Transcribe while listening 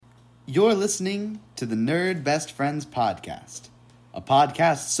You're listening to the Nerd Best Friends podcast, a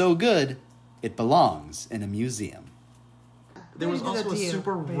podcast so good it belongs in a museum. There was also a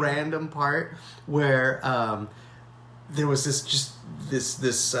super random part where there was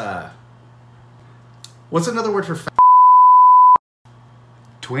this what's another word for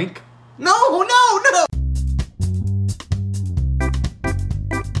Twink? No!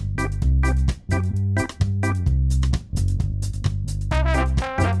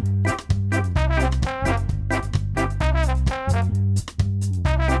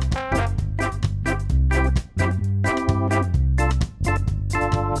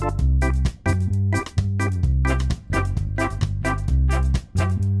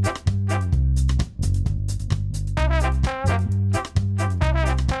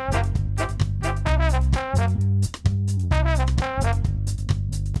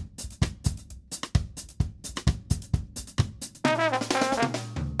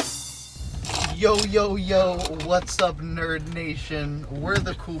 Yo, what's up, Nerd Nation? We're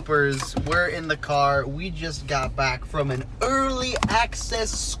the Coopers. We're in the car. We just got back from an early access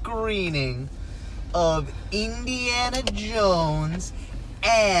screening of Indiana Jones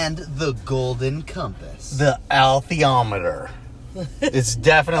and the Golden Compass. The alethiometer. It's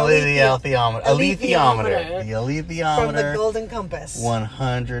definitely the alethiometer. Alethiometer. The alethiometer. From the Golden Compass.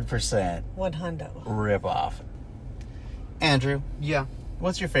 100%. 100. Rip off. Andrew, Yeah.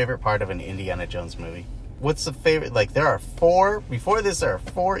 what's your favorite part of an Indiana Jones movie? What's the favorite? Like, there are four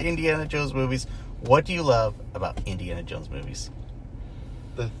Indiana Jones movies. What do you love about Indiana Jones movies?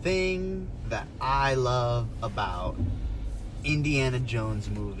 The thing that I love about Indiana Jones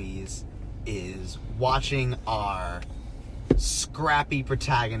movies is watching our scrappy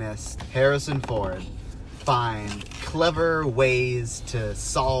protagonist, Harrison Ford, find clever ways to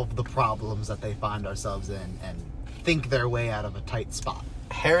solve the problems that they find ourselves in and think their way out of a tight spot.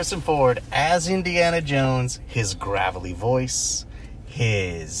 Harrison Ford as Indiana Jones, his gravelly voice,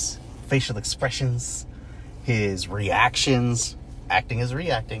 his facial expressions, his reactions, acting as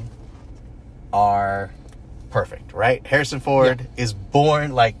reacting, are perfect, right? Harrison Ford is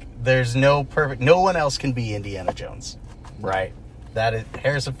born, like, there's no one else can be Indiana Jones, right? That is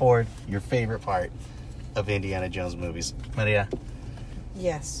Harrison Ford, your favorite part of Indiana Jones movies. Maria,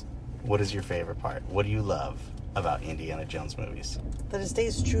 Yes. what is your favorite part? What do you love about Indiana Jones movies? That it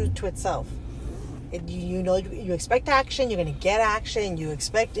stays true to itself. You expect action, you're going to get action. You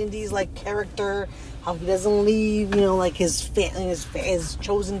expect Indy's, like, character, how he doesn't leave, like, his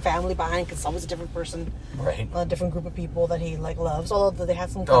chosen family behind, because it's always a different person. Right. A different group of people that he, like, loves. Although they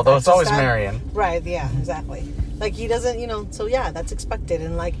have some... Although it's always conflicts. Marion. Right, yeah, exactly. Like, he doesn't, so yeah, that's expected.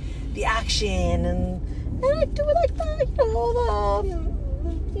 And, like, the action, and I do like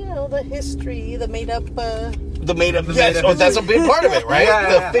the history, the made-up... That's a big part of it, right?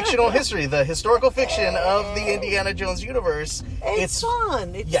 Yeah. The fictional history, the historical fiction of the Indiana Jones universe. It's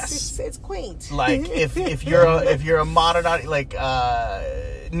fun. Yes. It's quaint. Like, if you're a modern, like,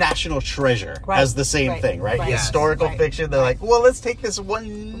 National Treasure has the same thing, right? Right. Historical Right. fiction, they're like, well, let's take this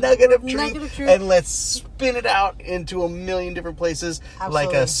one nugget of truth and let's spin it out into a million different places, Absolutely.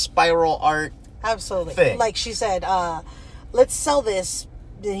 like a spiral art Absolutely. thing. Like she said, let's sell this.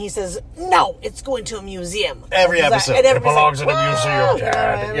 And he says, no, it's going to a museum. Every episode. And It everybody's belongs in a museum,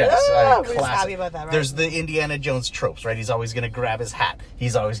 Dad. Yes, we're just classic. happy about that, right? There's the Indiana Jones tropes, right? He's always going to grab his hat.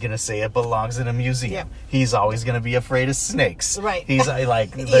 He's always going to say it belongs in a museum. Yeah. He's always going to be afraid of snakes. Right. He's like,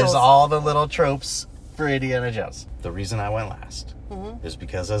 there's Eels. all the little tropes for Indiana Jones. The reason I went last is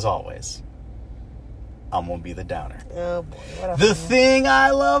because, as always, I'm going to be the downer. Oh, boy. What a The thing I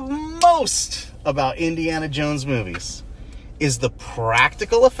love most about Indiana Jones movies is the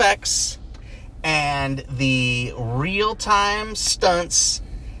practical effects and the real-time stunts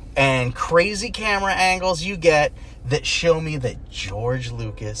and crazy camera angles you get that show me that George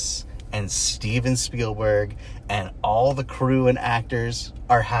Lucas and Steven Spielberg and all the crew and actors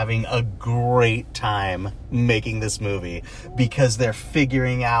are having a great time making this movie, because they're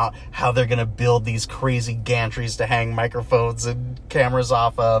figuring out how they're going to build these crazy gantries to hang microphones and cameras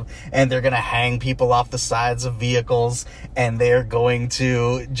off of, and they're going to hang people off the sides of vehicles, and they're going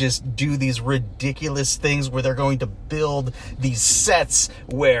to just do these ridiculous things where they're going to build these sets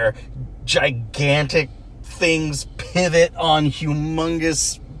where gigantic things pivot on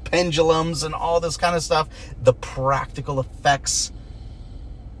humongous pendulums and all this kind of stuff. The practical effects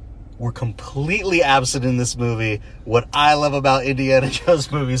were completely absent in this movie. What I love about Indiana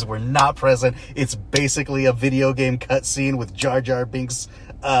Jones movies were not present. It's basically a video game cutscene with Jar Jar Binks,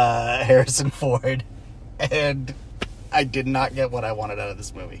 Harrison Ford, and I did not get what I wanted out of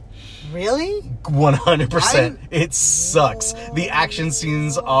this movie. Really? 100%. It sucks. The action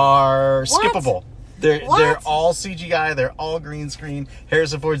scenes are skippable. They're all CGI. They're all green screen.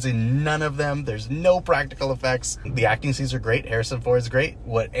 Harrison Ford's in none of them. There's no practical effects. The acting scenes are great. Harrison Ford's great.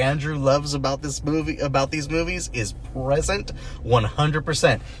 What Andrew loves about these movies is present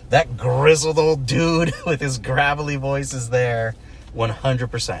 100%. That grizzled old dude with his gravelly voice is there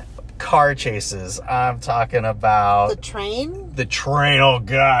 100%. Car chases. I'm talking about The train? the train. Oh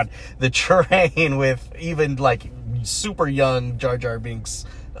God, the train with even like super young Jar Jar Binks.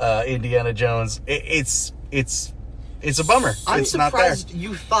 Indiana Jones. It's a bummer. I'm it's not surprised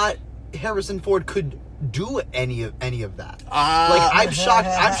you thought Harrison Ford could do any of that. there. I'm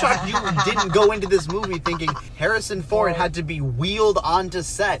shocked you didn't go into this movie thinking Harrison Ford had to be wheeled onto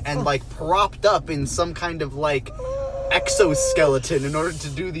set and like propped up in some kind of like exoskeleton in order to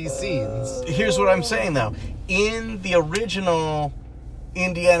do these scenes. Here's what I'm saying though. In the original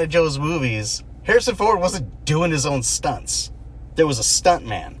Indiana Jones movies, Harrison Ford wasn't doing his own stunts. There was a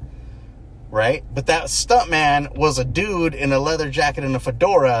stuntman, right? But that stuntman was a dude in a leather jacket and a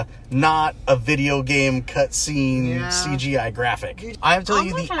fedora, not a video game cutscene CGI graphic. I'm telling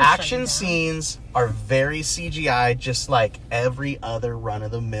you, I'm not the trying to shut action you down. scenes are very CGI, just like every other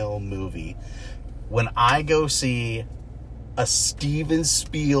run-of-the-mill movie. When I go see a Steven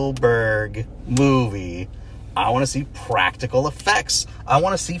Spielberg movie, I want to see practical effects. I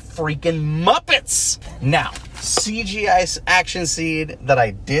want to see freaking Muppets. Now, CGI action scene that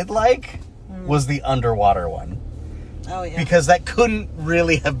I did like was the underwater one. Oh, yeah. Because that couldn't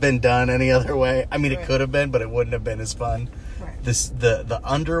really have been done any other way. I mean, it Right. could have been, but it wouldn't have been as fun. Right. The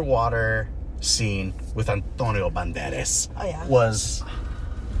underwater scene with Antonio Banderas Oh, yeah. was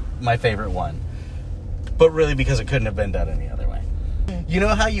my favorite one. But really because it couldn't have been done any other way. You know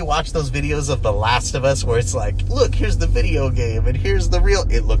how you watch those videos of The Last of Us where it's like, look, here's the video game and here's the real...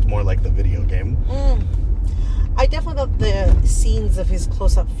 It looked more like the video game. I definitely thought the scenes of his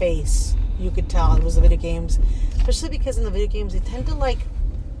close-up face, you could tell it was the video games. Especially because in the video games, they tend to, like,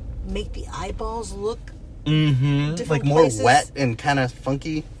 make the eyeballs look Mm-hmm. Different Like more places. wet and kind of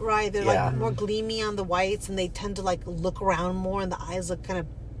funky. right. They're, Yeah. like, more gleamy on the whites, and they tend to, like, look around more, and the eyes look kind of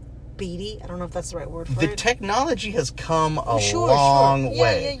beady. I don't know if that's the right word for The it. technology has come a Sure. long Yeah,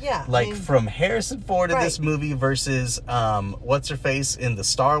 way. yeah. Like I mean, from Harrison Ford in this Right. movie versus what's her face in the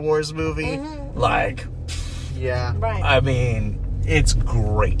Star Wars movie. Like, Yeah. right. I mean, it's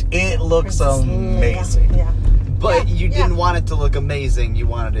great. It looks Princess Leia. amazing. Yeah. But Yeah, you yeah. didn't want it to look amazing. You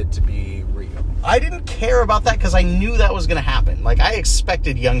wanted it to be real. I didn't care about that because I knew that was going to happen. Like, I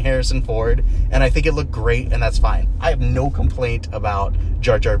expected young Harrison Ford, and I think it looked great, and that's fine. I have no complaint about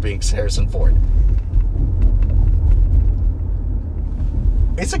Jar Jar Binks Harrison Ford.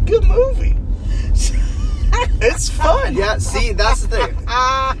 It's a good movie. It's fun. Yeah, see, that's the thing.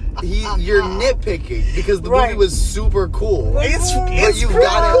 You're nitpicking because the movie Right. was super cool. It's But you've pretty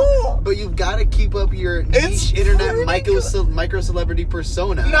got cool. to, but you've got to keep up your It's niche internet pretty micro celebrity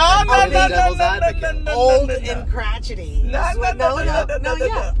persona. No, and no, play no, the no, devil's no, no, advocate. no, Old no. and crotchety. No,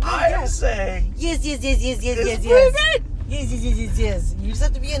 yeah. I am Yes. saying Yes. it's Yes. pretty good. Yes. You just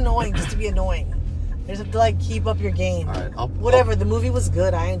have to be annoying just to be annoying. You just have to, like, keep up your game. All right, Whatever. The movie was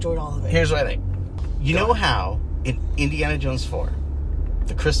good. I enjoyed all of it. Here's what I think. You know how in Indiana Jones 4,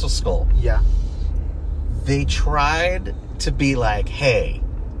 the Crystal Skull, Yeah. they tried to be like, hey,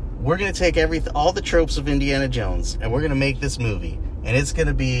 we're going to take all the tropes of Indiana Jones and we're going to make this movie. And it's going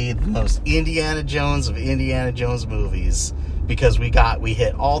to be the most Indiana Jones of Indiana Jones movies because we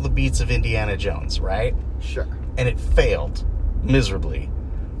hit all the beats of Indiana Jones, right? Sure. And it failed miserably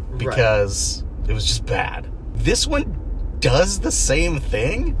because it was just bad. This one does the same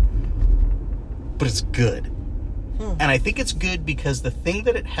thing, but it's good. And I think it's good because the thing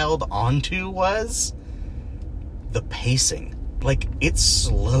that it held onto was the pacing. Like, it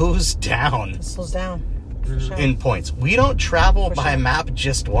slows down It slows down. For sure. in points. We don't travel For by sure. map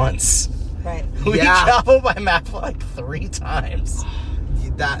just once. Right. We Yeah. travel by map like 3 times.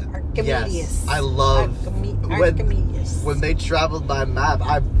 That Archimedes. yes, I love Archimedes. when they traveled by map.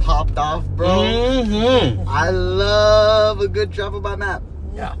 I popped off, bro. Mm-hmm. I love a good travel by map.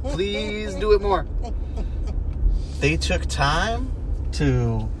 Yeah. Please do it more. They took time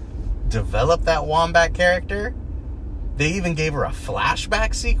to develop that Wombat character. They even gave her a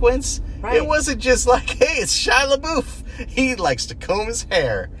flashback sequence. Right. It wasn't just like, hey, it's Shia LaBeouf. He likes to comb his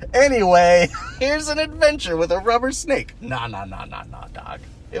hair. Anyway, here's an adventure with a rubber snake. Nah, dog.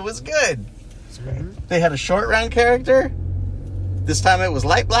 It was good. It's great. They had a short round character. This time it was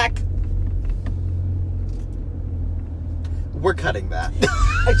light black. We're cutting that.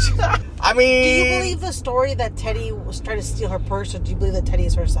 I mean... Do you believe the story that Teddy was trying to steal her purse, or do you believe that Teddy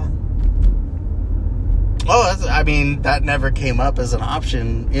is her son? Oh, I mean, that never came up as an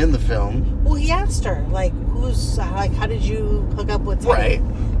option in the film. Well, he asked her, like, how did you hook up with Teddy? Right.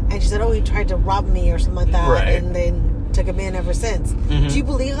 And she said, oh, he tried to rob me or something like that. Right. And then took him in ever since. Mm-hmm. Do you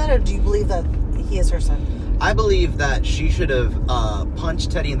believe that, or do you believe that he is her son? I believe that she should have punched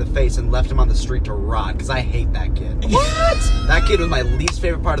Teddy in the face and left him on the street to rot, because I hate that kid. What? That kid was my least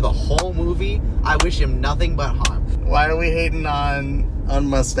favorite part of the whole movie. I wish him nothing but harm. Why are we hating on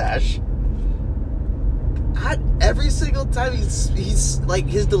Mustache? Every single time he's like,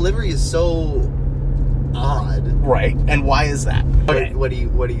 his delivery is so odd. Right. And why is that? Okay. What do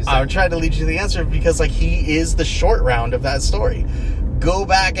you say? I'm trying to lead you to the answer because, like, he is the short round of that story. Go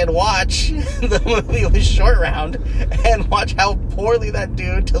back and watch the movie with Short Round and watch how poorly that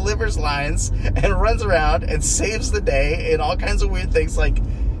dude delivers lines and runs around and saves the day and all kinds of weird things. Like,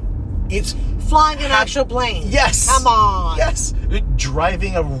 it's... Flying an actual plane. Yes. Come on. Yes.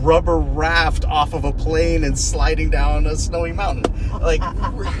 Driving a rubber raft off of a plane and sliding down a snowy mountain. Like,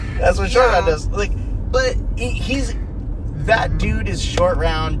 that's what Short Round does. Like, but he's... That dude is Short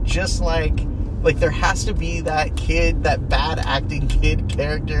Round just like there has to be that kid, that bad acting kid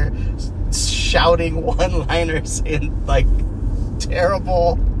character shouting one-liners in, like,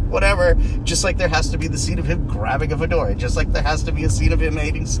 terrible whatever. Just like there has to be the scene of him grabbing a fedora. Just like there has to be a scene of him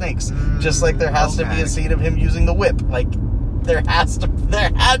hating snakes. Just like there has to be a scene of him using the whip. Like, there had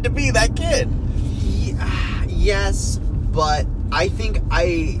to be that kid. Yes, but I think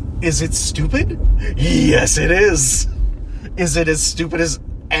Is it stupid? Yes, it is. Is it as stupid as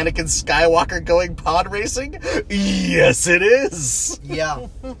Anakin Skywalker going pod racing? Yes, it is. Yeah.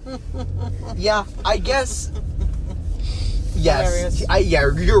 Yeah, I guess. Yes. Hilarious.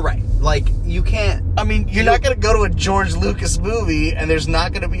 Yeah, you're right. Like, you can't... I mean, you're not going to go to a George Lucas movie and there's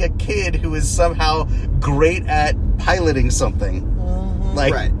not going to be a kid who is somehow great at piloting something.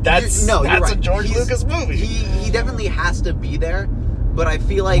 Like, Right. that's you're right. a George Lucas movie. He definitely has to be there, but I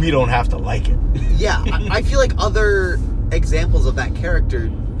feel like... We don't have to like it. Yeah, I feel like other examples of that character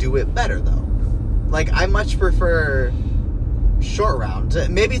do it better, though. Like, I much prefer Short Round.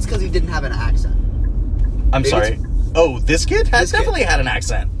 Maybe it's because he didn't have an accent. I'm Maybe sorry. Oh, this kid definitely had an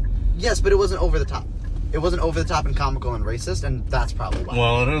accent. Yes, but it wasn't over the top. It wasn't over the top and comical and racist, and that's probably why.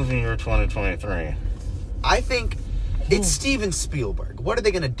 Well, it is the year 2023. I think it's Steven Spielberg. What are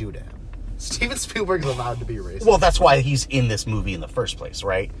they going to do to him? Steven Spielberg's allowed to be racist. Well, that's why he's in this movie in the first place,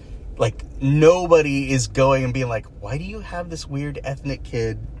 right? Like, nobody is going and being like, why do you have this weird ethnic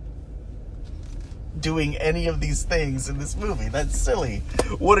kid doing any of these things in this movie? That's silly.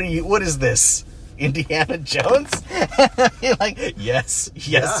 What is this? Indiana Jones? You're like, yes,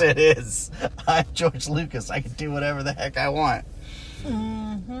 Yeah. it is. I'm George Lucas. I can do whatever the heck I want.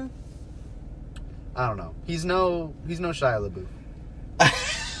 Mm-hmm. I don't know. He's no Shia LaBeouf. Okay.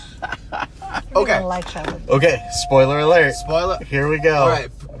 Okay. Like Shia. Okay, spoiler alert. Spoiler. Here we go. All right.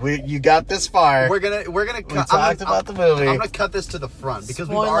 You got this far. We're gonna We cut. talked about the movie. I'm gonna cut this to the front because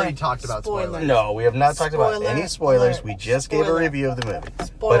we've Spoiler. already talked about Spoiler. spoilers. No, we have not talked about Spoiler any spoilers. alert. We just gave a Spoiler. review of the movie.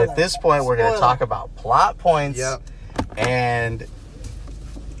 Spoiler. But at this point, we're going to Spoiler. talk about plot points. Yep. And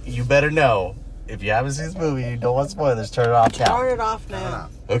you better know, if you haven't seen this movie, you don't want spoilers, turn it off Turn now. it off I don't now.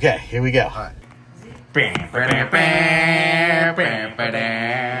 know. Okay, here we go. All right.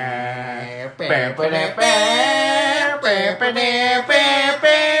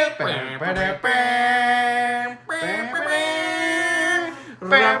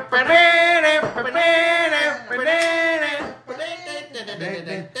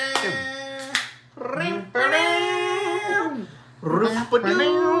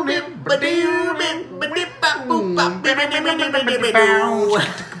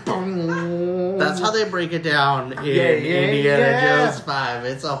 That's how they break it down in Indiana Jones 5.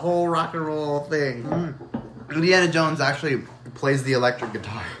 It's a whole rock and roll thing. Indiana Jones actually plays the electric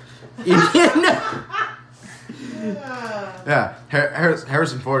guitar. Yeah,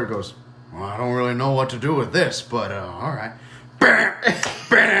 Harrison Ford goes, well, I don't really know what to do with this, but all right.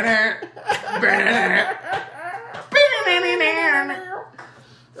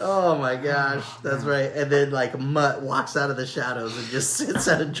 Oh my gosh, that's right. And then, like, Mutt walks out of the shadows and just sits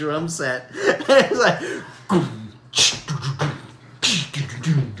at a drum set. And it's like,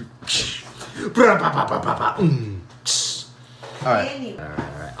 All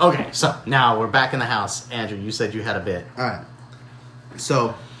right. okay, so now we're back in the house. Andrew, you said you had a bit. All right.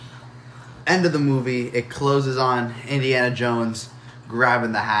 So, end of the movie. It closes on Indiana Jones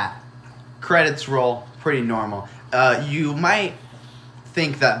grabbing the hat. Credits roll. Pretty normal. You might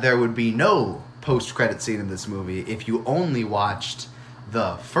think that there would be no post-credit scene in this movie if you only watched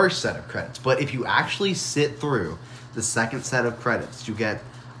the first set of credits. But if you actually sit through the second set of credits, you get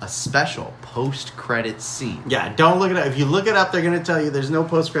a special post-credit scene. Yeah, don't look it up. If you look it up, they're gonna tell you there's no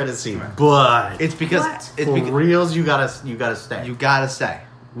post-credit scene. Right. But it's because what? For reals, you gotta stay. You gotta stay.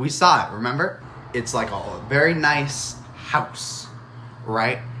 We saw it. Remember? It's like a very nice house,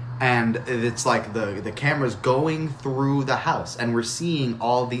 right? And it's like the camera's going through the house, and we're seeing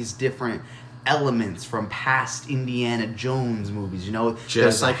all these different elements from past Indiana Jones movies, you know,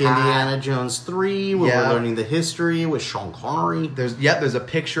 just like Indiana Jones 3, where we're learning the history with Sean Connery. There's a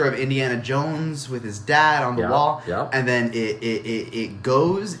picture of Indiana Jones with his dad on the wall, and then it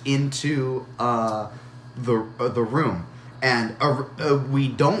goes into the room, and we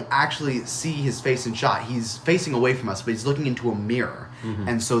don't actually see his face in shot. He's facing away from us, but he's looking into a mirror,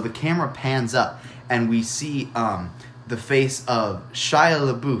 and so the camera pans up, and we see the face of Shia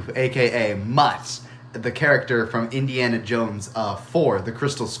LaBeouf, a.k.a. Mutt, the character from Indiana Jones 4, The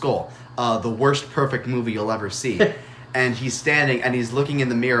Crystal Skull, the worst perfect movie you'll ever see. And he's standing, and he's looking in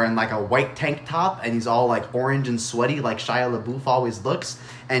the mirror in like a white tank top, and he's all like orange and sweaty like Shia LaBeouf always looks.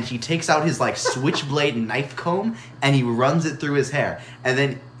 And he takes out his like switchblade knife comb, and he runs it through his hair. And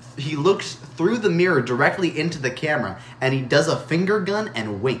then he looks through the mirror directly into the camera, and he does a finger gun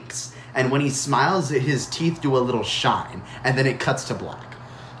and winks. And when he smiles, his teeth do a little shine. And then it cuts to black.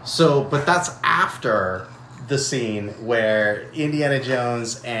 So, but that's after the scene where Indiana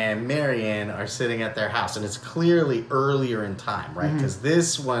Jones and Marion are sitting at their house. And it's clearly earlier in time, right? Because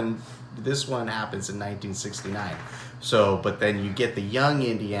this one happens in 1969. So, but then you get the young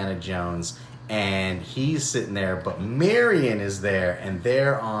Indiana Jones, and he's sitting there. But Marion is there, and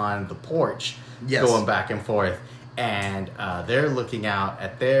they're on the porch going back and forth. And they're looking out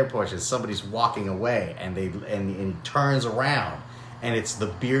at their porch, and somebody's walking away, and he turns around, and it's the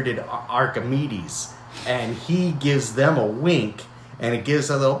bearded Archimedes, and he gives them a wink, and it gives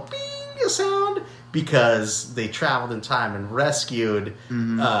a little bing sound because they traveled in time and rescued.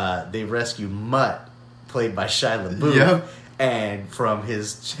 They rescued Mutt, played by Shia LaBeouf. And from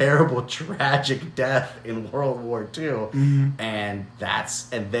his terrible, tragic death in World War II, and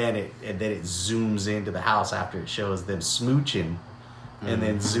then it zooms into the house after it shows them smooching, and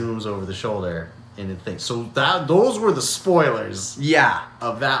then zooms over the shoulder into the thing. So those were the spoilers,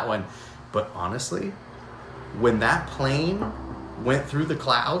 of that one. But honestly, when that plane went through the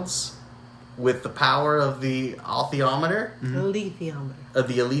clouds with the power of the alethiometer,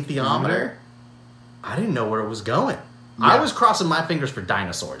 I didn't know where it was going. I was crossing my fingers for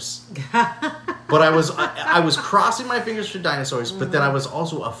dinosaurs. But I was crossing my fingers for dinosaurs, but then I was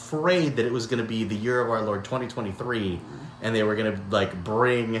also afraid that it was going to be the year of our Lord 2023, and they were going to like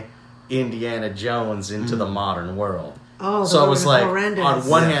bring Indiana Jones into the modern world. Oh, so I was like, horrendous. on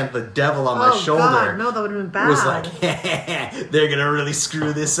one hand, the devil on my shoulder God, no, that would have been bad. was like, they're going to really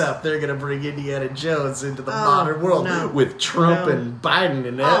screw this up. They're going to bring Indiana Jones into the modern world with Trump and Biden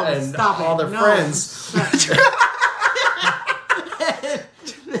and all their friends.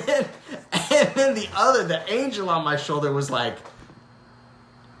 And then the angel on my shoulder was like,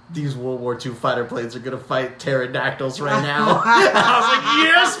 these World War II fighter planes are going to fight pterodactyls right now. And I was like,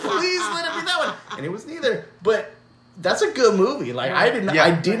 yes, please let it be that one. And it was neither. But that's a good movie. Like, I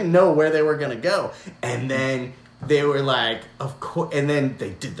didn't know where they were going to go. And then they were like, of course. And then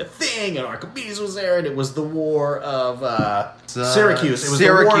they did the thing, and Archimedes was there, and it was the War of Syracuse. It was the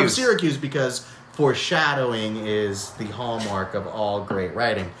War of Syracuse, because foreshadowing is the hallmark of all great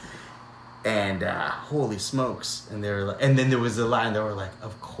writing. And holy smokes! And they were like, and then there was a line. They were like,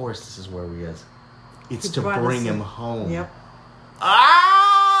 "Of course, this is where we is. It's to bring him home." Yep.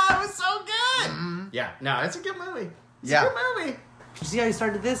 Ah, it was so good. Yeah, no, it's a good movie. It's a good movie. You see how he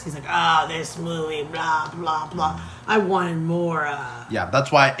started this? He's like, this movie, blah blah blah. I wanted more. Yeah,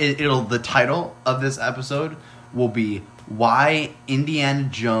 that's why it'll. The title of this episode will be "Why Indiana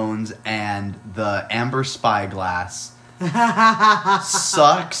Jones and the Amber Spyglass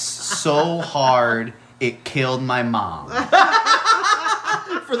sucks so hard it killed my mom."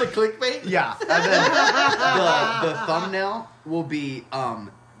 For the clickbait? Yeah. And then the thumbnail will be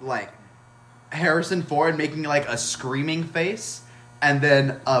like Harrison Ford making like a screaming face, and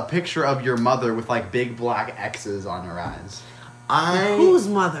then a picture of your mother with like big black X's on her eyes. Whose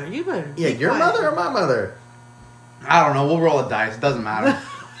mother? You better. Yeah, your mother or my mother? I don't know. We'll roll a dice. It doesn't matter.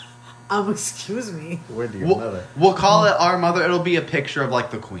 Excuse me. Where do your mother? We'll call it our mother. It'll be a picture of like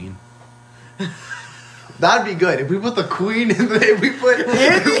the Queen. That'd be good if we put the Queen in there. We put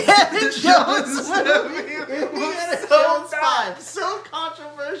Indiana Jones. Indiana Jones 5. So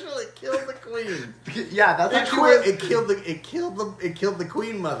controversial, it killed the queen. Yeah, that's It, actually it killed the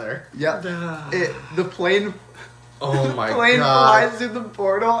queen mother. Yeah, the plane. Oh my plane god! flies through the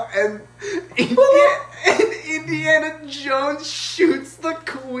portal, and Indiana Jones shoots the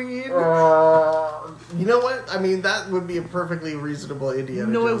queen. You know what? I mean, that would be a perfectly reasonable Indiana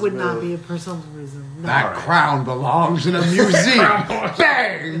No, Jones it would not move. be a personal reason. No. That crown belongs in a museum.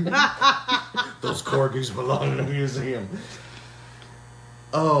 Bang! Those corgis belong in a museum.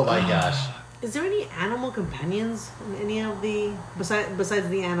 Oh my gosh! Is there any animal companions in any of the besides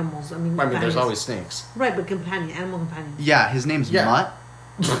the animals? I mean, There's companions. always snakes. Right, but animal companions. Yeah, his name's Yeah. Mutt.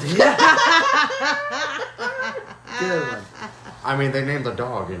 Good one. I mean, they named the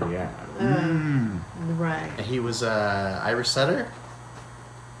dog Indiana. Right. And he was Irish setter.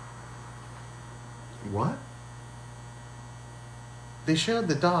 What? They showed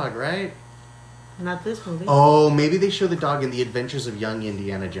the dog, right? Not this movie. Oh, maybe they show the dog in The Adventures of Young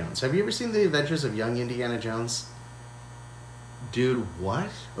Indiana Jones. Have you ever seen The Adventures of Young Indiana Jones? Dude, what?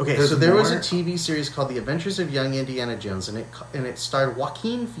 Okay, There's so there was a more? TV series called The Adventures of Young Indiana Jones, and it starred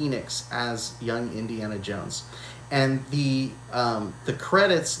Joaquin Phoenix as young Indiana Jones. And the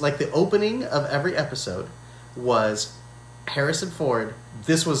credits, like the opening of every episode, was Harrison Ford.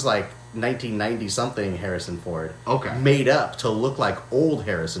 This was like 1990 something Harrison Ford. Okay. Made up to look like old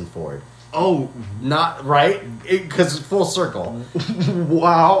Harrison Ford. Oh, Not right, because it's full circle.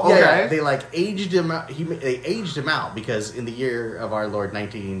 wow. Okay. Yeah, they like aged him out. They aged him out because in the year of our Lord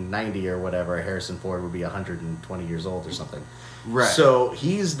 1990 or whatever, Harrison Ford would be 120 years old or something. Right. So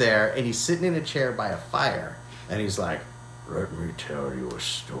he's there and he's sitting in a chair by a fire and he's like, "Let me tell you a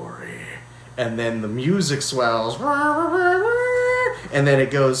story." And then the music swells, and then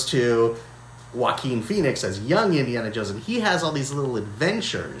it goes to Joaquin Phoenix as young Indiana Jones, and he has all these little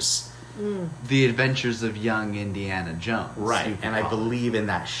adventures. The Adventures of Young Indiana Jones. Right, you can and I call it. believe in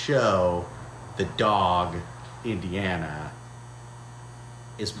that show, the dog, Indiana,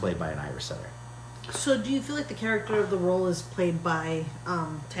 is played by an Irish setter. So, do you feel like the character of the role is played by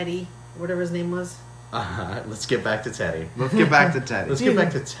Teddy, whatever his name was? Let's get back to Teddy. Let's get back to Teddy. Let's get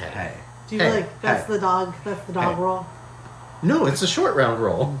back to Teddy. Hey. Do you Hey, feel like that's hey. the dog? That's the dog Hey. role. No, it's a short round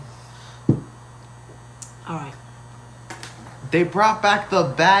roll. All right. They brought back the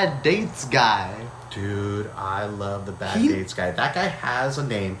Bad Dates guy. Dude, I love the Bad He- Dates guy. That guy has a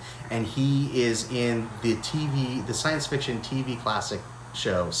name, and he is in the science fiction TV classic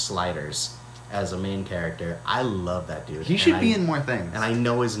show Sliders as a main character. I love that dude. He And should be in more things. And I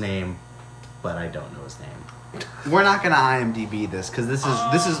know his name, but I don't know his name. We're not gonna IMDb this because this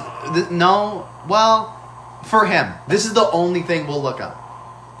is no. Well, for him, this is the only thing we'll look up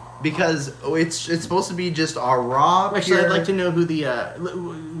because it's supposed to be just our raw. Actually, pure- I'd like to know who the.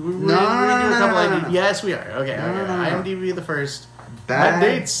 We're gonna do a couple ideas. Yes, we are. Okay, No, okay. no, no. IMDb the first. Bad- Bad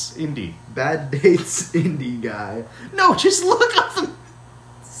Dates Indie. Bad Dates indie guy. No, just look up the.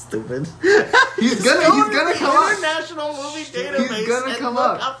 Stupid. He's Just gonna go to come the up. International Movie Database gonna and come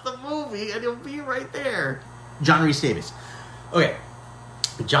look up. the movie, and it'll be right there. John Rhys Davies. Okay,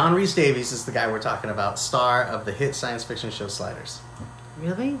 John Rhys Davies is the guy we're talking about, star of the hit science fiction show Sliders.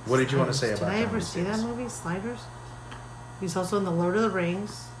 Really? What did you want to say Sliders. about Did I John ever Rhys see that Davies? movie, Sliders? He's also in The Lord of the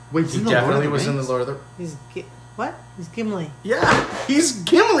Rings. Wait, He definitely was in the Lord of the. He's what? He's Gimli. Yeah, he's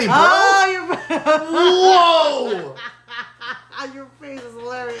Gimli, bro. Oh, Whoa! your face is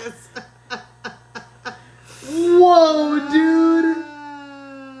hilarious. Whoa, dude!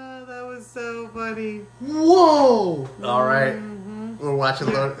 That was so funny. Whoa! All right, we're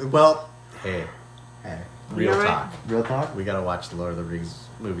watching Lord. Well, hey, real You all right? talk. Real talk. We gotta watch the Lord of the Rings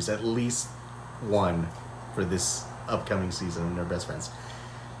movies, at least one for this upcoming season of Nerd Best Friends,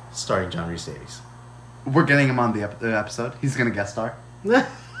 starring John Rhys Davies. We're getting him on the episode. He's gonna guest star. You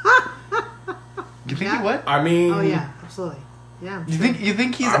think Yeah. he would? I mean, Oh yeah, absolutely. Yeah. You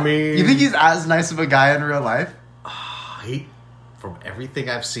think he's? I mean- you think he's as nice of a guy in real life? from everything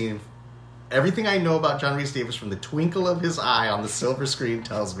I've seen, everything I know about John Rhys Davies, from the twinkle of his eye on the silver screen,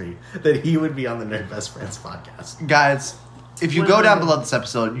 tells me that he would be on the Nerd Best Friends podcast. Guys, if you go down below this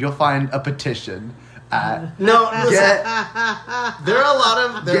episode, you'll find a petition at No, listen, get there are a lot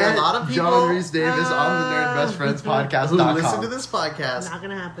of people John Rhys Davis on the Nerd Best Friends who podcast.com. listen to this podcast Not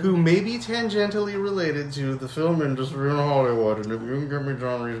gonna happen. who may be tangentially related to the film industry in Hollywood, and if you can give me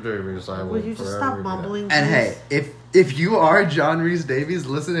John Rhys Davies, I will. Would you just forever stop do that. mumbling? And please? hey, if you are John Rhys Davies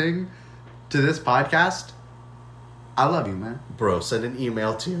listening to this podcast, I love you, man. Bro, send an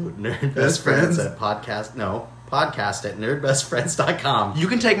email to nerdbestfriends at podcast at nerdbestfriends.com. You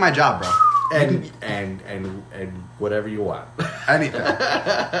can take my job, bro. and whatever you want. Anything.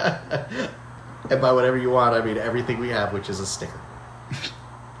 And by whatever you want, I mean everything we have, which is a sticker.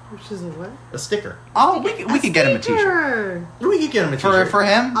 Which is a what? A sticker. Oh, we could get him a t-shirt. Sticker. We could get him a t-shirt. For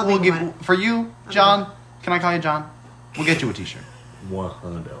him, I'll we'll think give about it. for you, John. Can I call you John? We'll get you a t-shirt.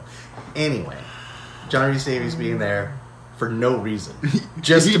 100. Anyway, John Rhys Davies being there for no reason,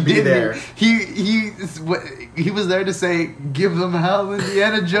 just to be didn't. there. He was there to say, "Give them hell,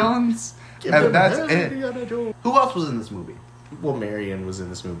 Indiana Jones," Give and them that's hell, it. Indiana Jones. Who else was in this movie? Well, Marion was in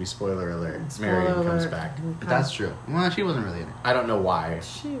this movie. Spoiler alert. Spoiler Marion comes alert. back. That's true. Well, she wasn't really in it. I don't know why.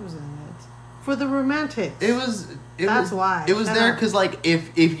 She was in it for the romantics. That's why. It was Shut there up. because, like,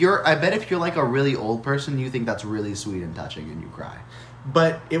 if you're, I bet if you're like a really old person, you think that's really sweet and touching, and you cry.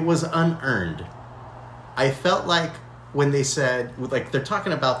 But it was unearned. I felt like when they said, like, they're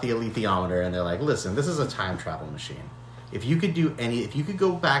talking about the alethiometer, and they're like, listen, this is a time travel machine. If you could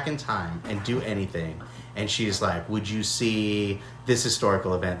go back in time and do anything, and she's like, would you see this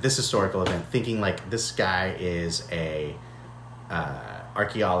historical event, thinking like this guy is a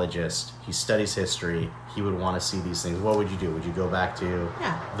archaeologist, he studies history, he would want to see these things. What would you do? Would you go back to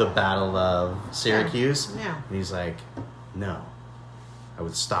the Battle of Syracuse? Yeah. And he's like, no. I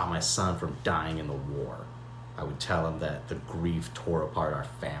would stop my son from dying in the war. I would tell him that the grief tore apart our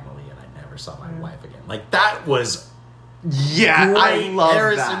family and I never saw my wife again. Like, that was Yeah, great I love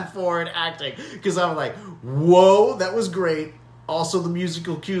Harrison that. Ford acting. Because I'm like, whoa, that was great. Also, the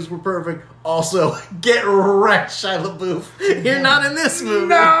musical cues were perfect. Also, get wrecked, Shia LaBeouf. You're not in this movie.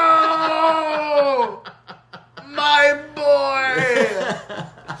 No, my boy.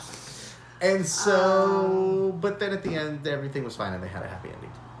 And so, but then at the end, everything was fine and they had a happy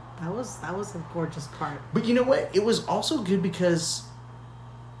ending. That was a gorgeous part. But you know what? It was also good because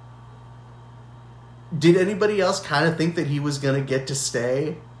did anybody else kind of think that he was going to get to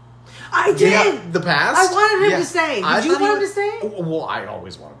stay? I did. Yeah, the past? I wanted him Yeah. to stay. Did I you thought want he him to stay? Well, I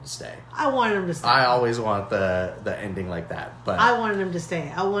always want him to stay. I wanted him to stay. I always want the ending like that. But I wanted him to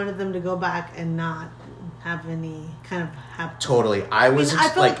stay. I wanted them to go back and not have any kind of happy. totally. I was I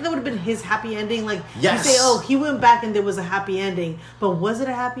felt like that would have been his happy ending. Like Yes. you say, oh, he went back and there was a happy ending, but was it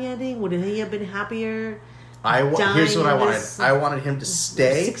a happy ending? Would he have been happier? here's what I dying wanted. this- I wanted him to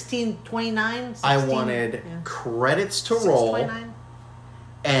stay. 1629. I wanted credits to roll. 629.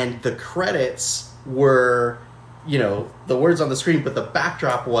 And the credits were, the words on the screen, but the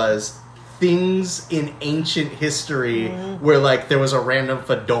backdrop was things in ancient history where, like, there was a random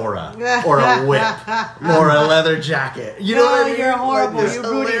fedora or a whip or a leather jacket. You know what I mean? You're horrible. Like this You're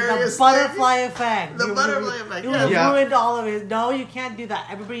ruining the hilarious butterfly effect. The You butterfly ruined- effect, You yeah. have Yeah. ruined all of it. No, you can't do that.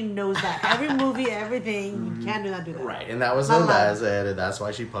 Everybody knows that. Every movie, everything, you can't do that. thing. Right, and that was Not the allowed. lesson, and that's why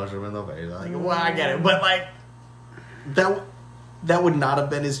she punched him in the face. Like, well, I get it. But, like, that would not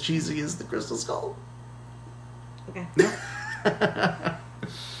have been as cheesy as the Crystal Skull. Okay.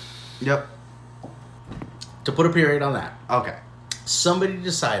 Yep. To put a period on that. Okay. Somebody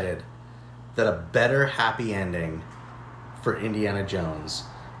decided that a better happy ending for Indiana Jones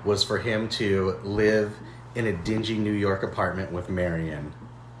was for him to live in a dingy New York apartment with Marion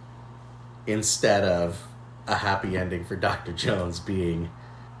instead of a happy ending for Dr. Jones being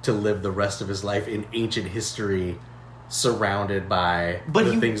to live the rest of his life in ancient history surrounded by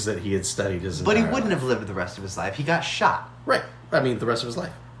the things that he had studied his But he entire wouldn't life. have lived the rest of his life. He got shot. Right. I mean, the rest of his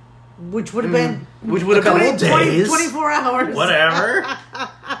life. Which would have been Which would have couple been of days. 24 hours. Whatever.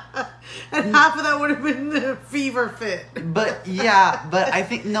 And half of that would have been the fever fit. But yeah, but I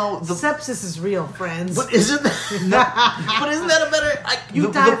think no. Sepsis is real, friends. But isn't that, but isn't that a better... You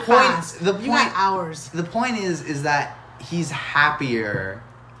the died point- fast. the You point- got hours. The point is that he's happier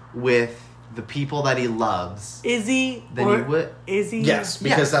with the people that he loves. Is he? Then or he would- Is he? Yes,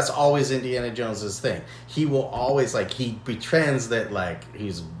 because Yeah. that's always Indiana Jones's thing. He will always, like, he pretends that, like,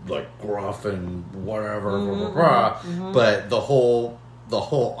 he's, like, gruff and whatever, blah, blah, blah. But the whole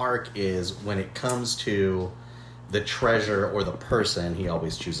arc is when it comes to the treasure or the person, he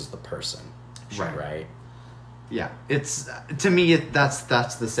always chooses the person. Right. Right? Yeah, it's to me that's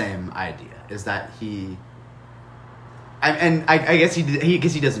the same idea. Is that he? I guess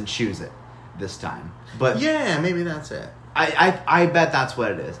he doesn't choose it this time. But Yeah, maybe that's it. I bet that's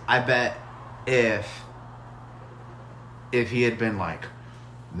what it is. I bet if he had been like,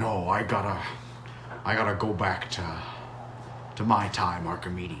 no, I gotta go back to my time,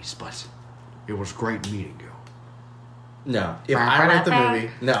 Archimedes, but it was great meeting you. No. If I write the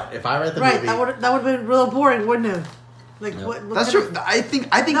movie... No, if I write the Right. movie... That would have been real boring, wouldn't it? Like Yep. what? That's kind true. of- I think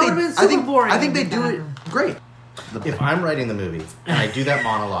That they would've been super boring I think they if do that it great. If I'm writing the movie and I do that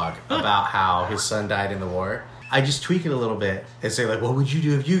monologue about how his son died in the war, I just tweak it a little bit and say, like, what would you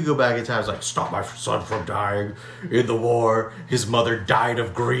do if you could go back in time? It's like, stop my son from dying in the war. His mother died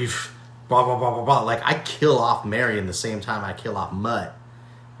of grief. blah, blah, blah, blah, blah. Like, I kill off Marion the same time I kill off Mutt,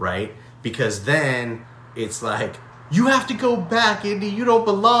 right? Because then it's like, you have to go back, Indy. You don't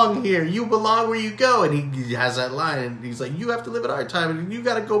belong here. You belong where you go. And he has that line, and he's like, you have to live at our time, and you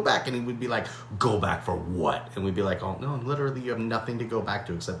got to go back. And he would be like, go back for what? And we'd be like, oh, no, literally, you have nothing to go back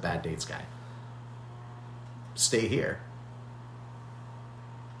to except Bad Dates Guy. Stay here.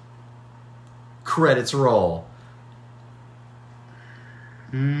 Credits roll.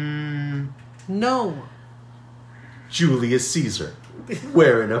 No. Julius Caesar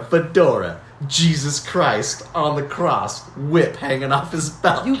wearing a fedora. Jesus Christ on the cross, whip hanging off his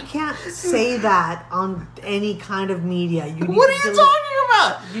belt. You can't say that on any kind of media. You need What to are you delete- talking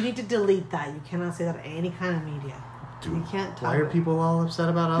about? You need to delete that. You cannot say that on any kind of media. Dude, you can't tell why are it. people all upset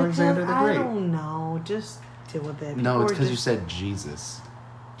about Alexander the Great? I don't know. Just deal with it. No, People it's are because you just- said Jesus.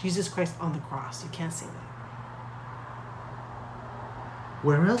 Jesus Christ on the cross. You can't say that.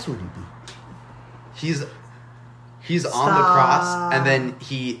 Where else would he be? He's on the cross, and then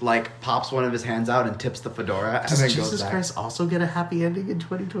he like pops one of his hands out and tips the fedora, and Does then Jesus goes back. Christ also get a happy ending in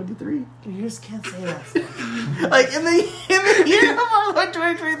 2023? You just can't say that stuff. Like in the year of our Lord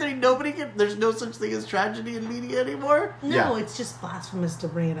 2023, there's no such thing as tragedy in media anymore. No, Yeah. it's just blasphemous to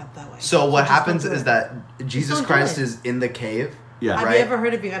bring it up that way. So what just don't happens do is it. that Jesus don't do Christ it. is in the cave. Yeah. Have right? you ever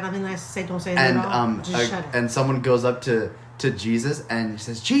heard if you got nothing nice to say, don't say anything And at all? Just shut it. and someone goes up to Jesus and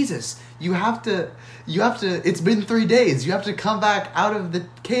says, Jesus, you have to it's been 3 days, you have to come back out of the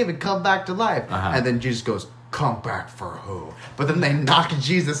cave and come back to life. And then Jesus goes, come back for who? But then they knock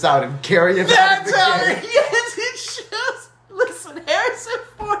Jesus out and carry him out of the That's how cave. yes, it shows. Listen, Harrison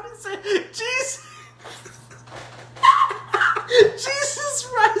Ford said, Jesus. Jesus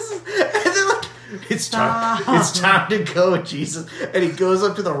rises, and they're like, it's time to go, Jesus. And he goes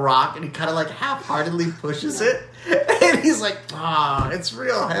up to the rock, and he kind of like half-heartedly pushes it, and he's like, it's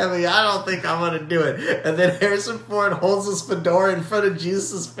real heavy. I don't think I'm gonna do it. And then Harrison Ford holds his fedora in front of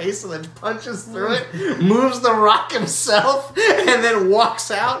Jesus' face, and then punches through it, moves the rock himself, and then walks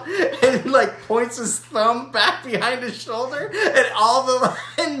out, and like points his thumb back behind his shoulder,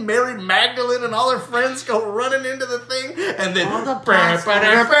 and Mary Magdalene and all her friends go running into the thing, and then All the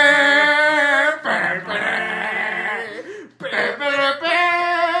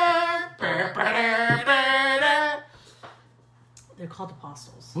They're called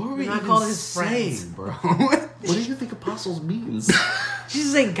apostles. What were we They're not even called his friends. saying, bro? What do you think apostles means?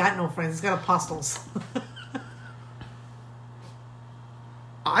 Jesus ain't got no friends. He's got apostles.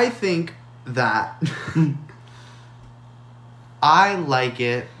 I think that I like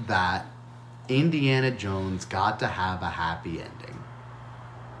it that Indiana Jones got to have a happy ending.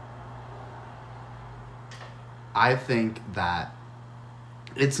 I think that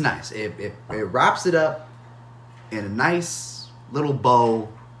it's nice. It wraps it up in a nice little bow.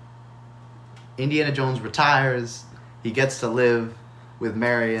 Indiana Jones retires. He gets to live with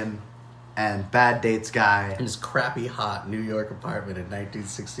Marion and Bad Dates Guy. In his crappy, hot New York apartment in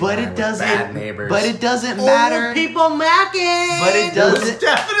 1969. But it with doesn't. bad neighbors. But it doesn't matter. Old people macking. But it There was doesn't.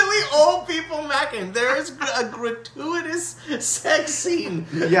 definitely old people macking. There is a gratuitous sex scene.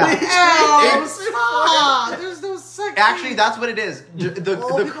 Yeah. Oh, there's no sex. Actually, that's what it is.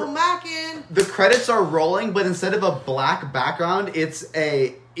 Old people macking. The credits are rolling, but instead of a black background, it's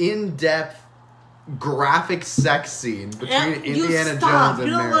a in-depth graphic sex scene between Indiana Jones and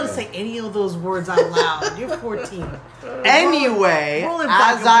You don't want to Marion. say any of those words out loud. You're 14. Anyway, Roll it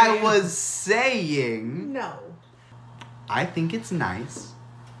back as a I bit. was saying, No. I think it's nice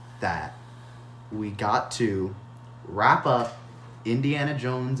that we got to wrap up Indiana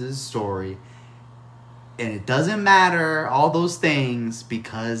Jones's story, and it doesn't matter all those things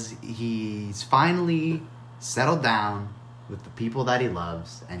because he's finally settled down with the people that he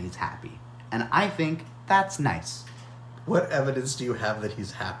loves and he's happy. And I think that's nice. What evidence do you have that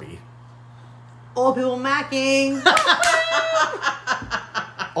he's happy? Old people macking.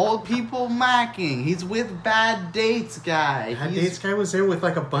 Old people macking. He's with Bad Dates Guy. Bad He's- Dates Guy was there with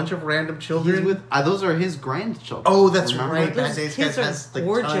like a bunch of random children. He's with those are his grandchildren. Oh, that's Remember? right. Those Bad Dates Guy kids are has like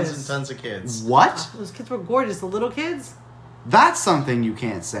gorgeous. tons and tons of kids. What? Those kids were gorgeous. The little kids. That's something you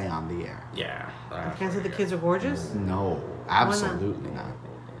can't say on the air. Yeah. I can't say the kids are gorgeous. No, absolutely not.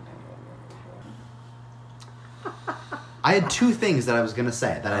 I had two things that I was gonna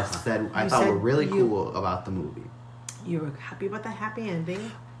say that I You thought said were really you- cool about the movie. You were happy about the happy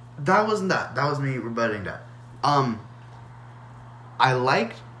ending. That wasn't that. That was me rebutting that. I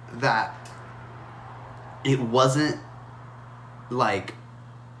liked that it wasn't like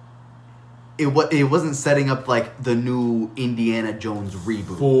it wasn't setting up like the new Indiana Jones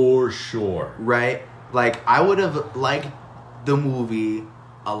reboot. For sure. Right? Like, I would have liked the movie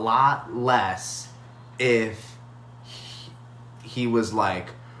a lot less if he was like,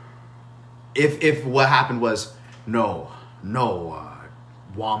 if what happened was, no,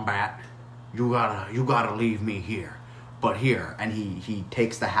 Wombat, you gotta leave me here, but here, and he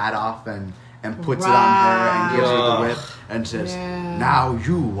takes the hat off and puts it on her and gives her the whip and says, now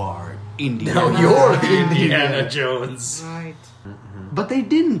you are Indiana. Now you're Indiana Jones. Right. But they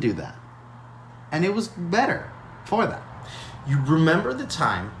didn't do that, and it was better for that. You remember the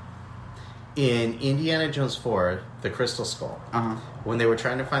time in Indiana Jones 4, the Crystal Skull, when they were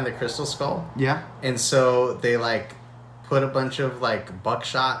trying to find the Crystal Skull? Yeah. And so they like put a bunch of like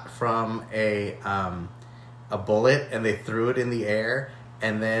buckshot from a bullet and they threw it in the air,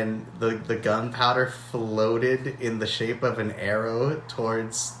 and then the gunpowder floated in the shape of an arrow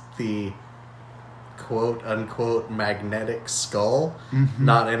towards the quote unquote magnetic skull,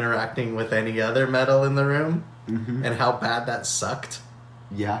 not interacting with any other metal in the room, and how bad that sucked.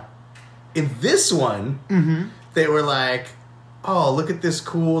 Yeah. In this one, they were like, oh, look at this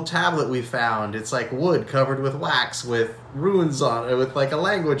cool tablet we found. It's like wood covered with wax with runes on it, with like a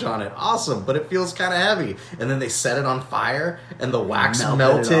language on it. Awesome, but it feels kind of heavy. And then they set it on fire, and the wax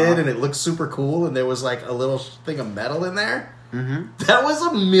melted, and it looked super cool, and there was like a little thing of metal in there. That was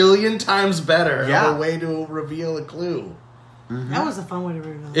 1,000,000 times better of a way to reveal a clue. That was a fun way to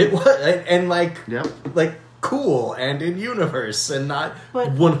reveal It was, and like, Yep. like cool and in universe and not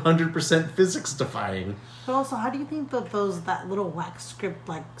But- 100% physics defying. But also, how do you think that little wax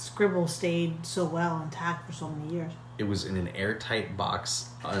scribble stayed so well intact for so many years? It was in an airtight box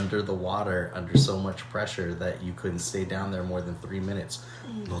under the water, under so much pressure that you couldn't stay down there more than 3 minutes.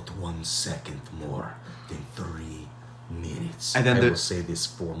 Not 1 second more than 3 minutes. And then I the- will say this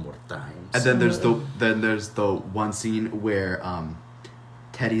 4 more times. And then there's the one scene where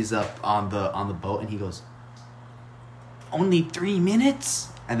Teddy's up on the boat and he goes, only 3 minutes,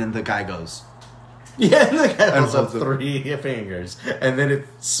 and then the guy goes, yeah, and the guy holds up holds up. 3 fingers, and then it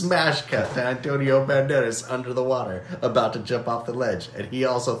smash cut to Antonio Banderas under the water, about to jump off the ledge, and he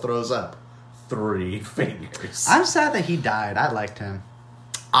also throws up 3 fingers. I'm sad that he died. I liked him.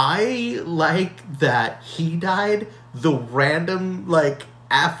 I like that he died. The random like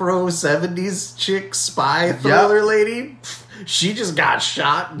Afro 70s chick spy thriller lady, she just got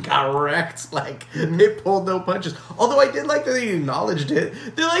shot and got wrecked. Like they pulled no punches. Although I did like that they acknowledged it.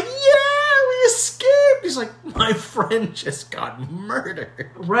 They're like, yeah, we escaped. He's like, my friend just got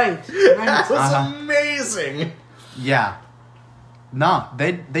murdered. Right. That was amazing. Yeah. No,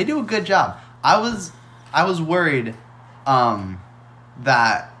 they do a good job. I was worried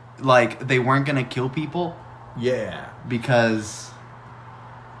that like they weren't gonna kill people Yeah. because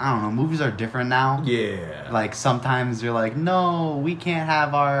I don't know, movies are different now. Yeah. Like sometimes you're like, no, we can't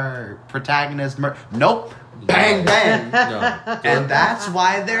have our protagonist nope. Bang bang. No. And that's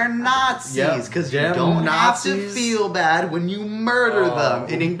why they're Nazis, because you Damn don't have to Nazis. feel bad when you murder them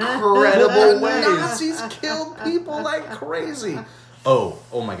in The incredible ways. Nazis killed people like crazy. Oh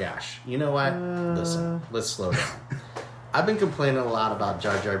my gosh. You know what? Listen, let's slow down. I've been complaining a lot about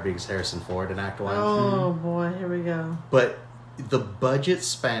Jar Jar Binks Harrison Ford in Act 1. Oh boy, here we go. But the budget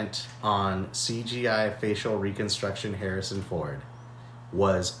spent on CGI facial reconstruction Harrison Ford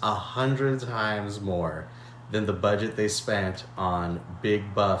was 100 times more than the budget they spent on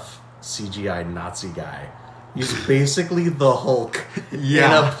big buff CGI Nazi guy. He's basically the Hulk in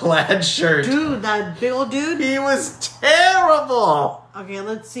a plaid shirt. Dude, that big old dude. He was terrible. Okay,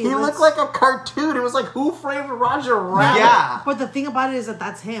 let's see. He looked like a cartoon. It was like Who Framed Roger Rabbit? Yeah. But the thing about it is that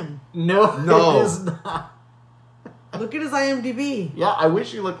that's him. No, No. it is not. Look at his IMDb. Yeah, I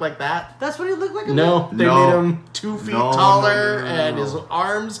wish he looked like that. That's what he looked like. No, they No. made him 2 feet No, taller, no. and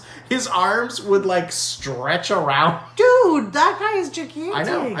his arms would like stretch around. Dude, that guy is gigantic. I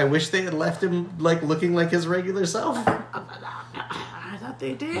know. I wish they had left him like looking like his regular self. I thought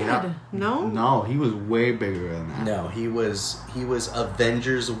they did. Yeah. No? No, he was way bigger than that. No, he was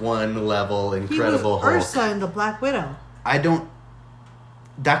Avengers 1 level He Incredible was Hulk. Ursa in the Black Widow.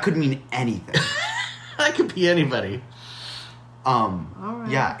 That could mean anything. That could be anybody. Alright.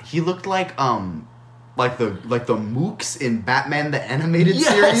 Yeah, he looked like the mooks in Batman the Animated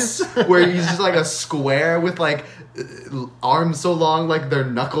Yes! Series, where he's just like a square with like arms so long like their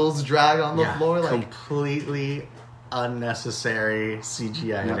knuckles drag on the floor. Like completely unnecessary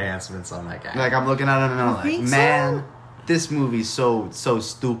CGI enhancements on that guy. I'm looking at him and I'm like, think man, so? this movie's so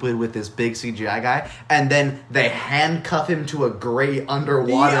stupid with this big CGI guy, and then they handcuff him to a gray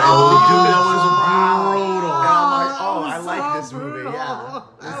underwater. Yeah. Oh, that was brutal. brutal. And I'm like, That oh, was I like so this movie. brutal. Yeah,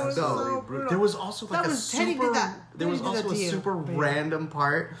 That It's was so brutal. There was also like That a was- Teddy super. did that. There was Teddy did also that a to you. super Yeah. random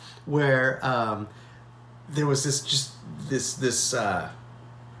part where there was this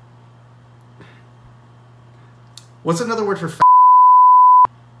What's another word for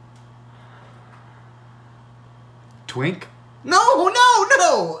Twink? No!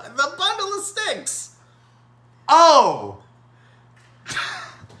 The bundle of sticks! Oh!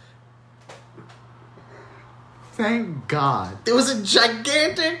 Thank God. It was a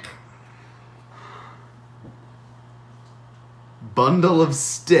gigantic... Bundle of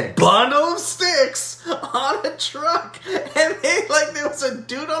sticks. bundle of sticks on a truck, and there was a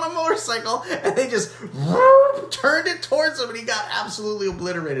dude on a motorcycle, and they just turned it towards him, and he got absolutely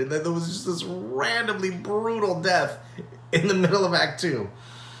obliterated. Then there was just this randomly brutal death in the middle of Act 2.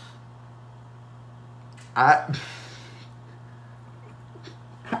 I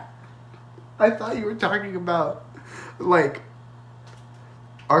thought you were talking about, like,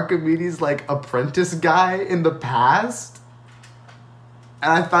 Archimedes, like, apprentice guy in the past.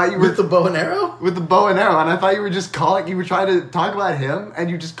 And I thought you were... With the bow and arrow? With the bow and arrow. And I thought you were just calling... You were trying to talk about him,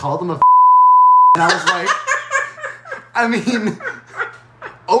 and you just called him a And I was like... I mean...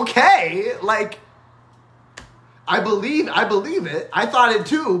 Okay. Like... I believe it. I thought it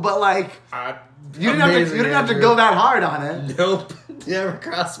too, but, like... You didn't have to go that hard on it. Nope. Never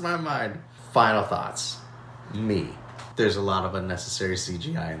crossed my mind. Final thoughts. Me. There's a lot of unnecessary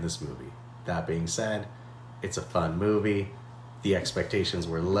CGI in this movie. That being said, it's a fun movie. The expectations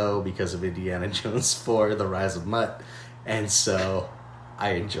were low because of Indiana Jones 4, The Rise of Mutt, and so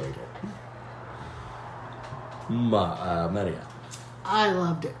I enjoyed it. Maria. I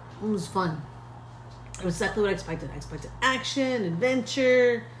loved it. It was fun. It was exactly what I expected. I expected action,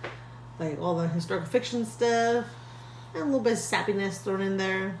 adventure, like all the historical fiction stuff, and a little bit of sappiness thrown in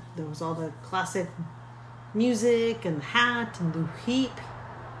there. There was all the classic music and the hat and the heat.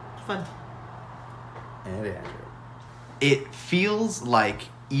 It was fun. And Andrew. It feels like,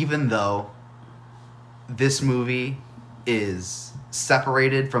 even though this movie is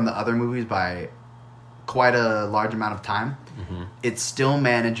separated from the other movies by quite a large amount of time, it still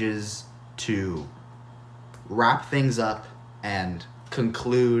manages to wrap things up and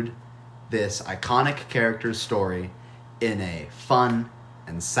conclude this iconic character's story in a fun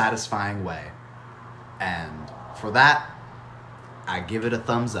and satisfying way. And for that, I give it a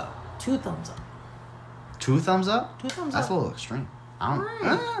thumbs up. 2 thumbs up. 2 thumbs up? 2 thumbs That's up. a little extreme. I don't.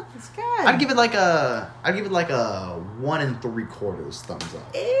 Right. It's good. I'd give it like a 1 3/4 thumbs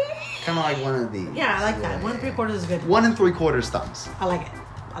up. Kind of like one of these. Yeah, I like that. 1 3/4 is good. 1 3/4 thumbs I like it.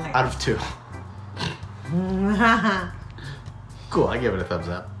 I like out of 2. it. Cool, I give it a thumbs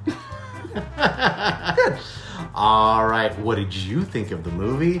up. Good. All right, what did you think of the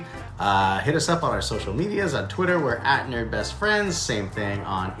movie? Hit us up on our social medias. On Twitter, we're at NerdBestFriends. Same thing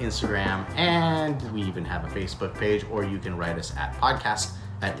on Instagram. And we even have a Facebook page, or you can write us at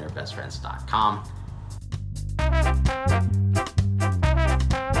podcast@nerdbestfriends.com.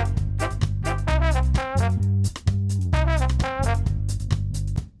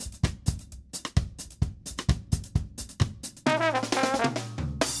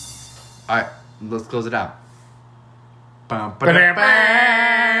 All right, let's close it out.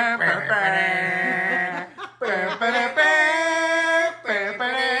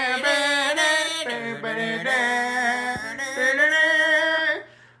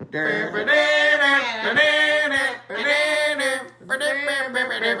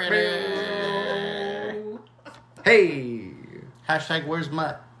 Hey! Hashtag where's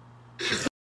Mutt?